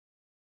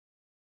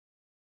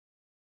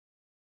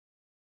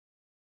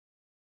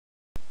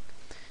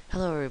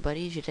Hello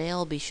everybody, today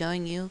I'll be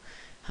showing you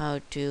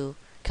how to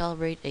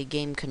calibrate a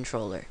game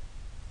controller.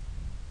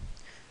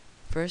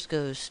 First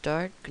go to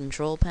Start,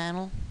 Control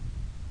Panel,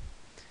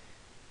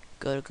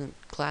 go to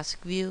Classic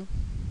View,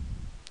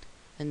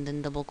 and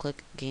then double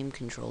click Game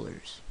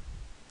Controllers.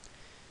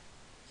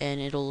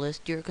 And it'll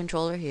list your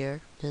controller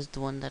here. This is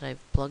the one that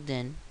I've plugged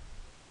in.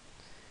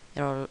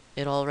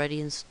 It already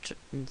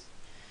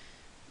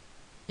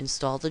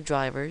installed the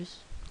drivers.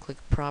 Click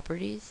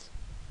Properties,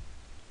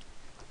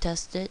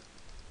 test it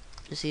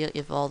to see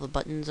if all the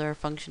buttons are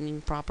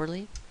functioning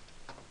properly.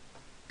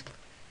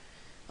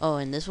 Oh,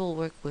 and this will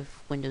work with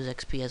Windows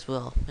XP as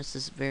well. It's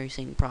this very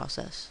same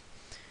process.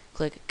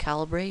 Click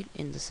Calibrate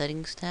in the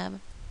Settings tab.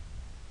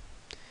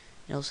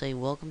 It'll say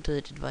Welcome to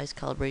the Device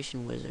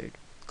Calibration Wizard.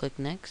 Click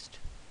Next.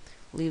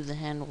 Leave the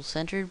handle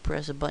centered.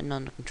 Press a button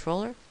on the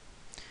controller.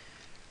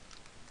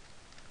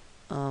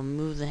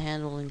 Move the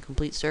handle in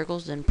complete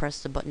circles, then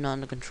press the button on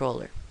the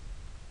controller.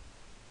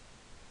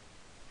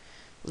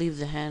 Leave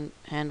the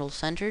handle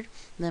centered,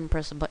 then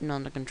press a button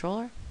on the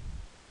controller.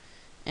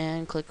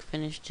 And click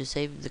Finish to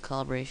save the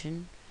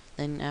calibration.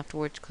 Then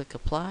afterwards click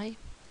Apply,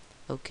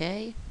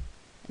 OK,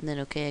 and then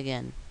OK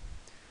again.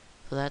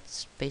 So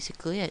that's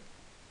basically it.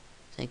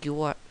 Thank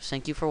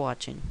you for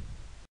watching.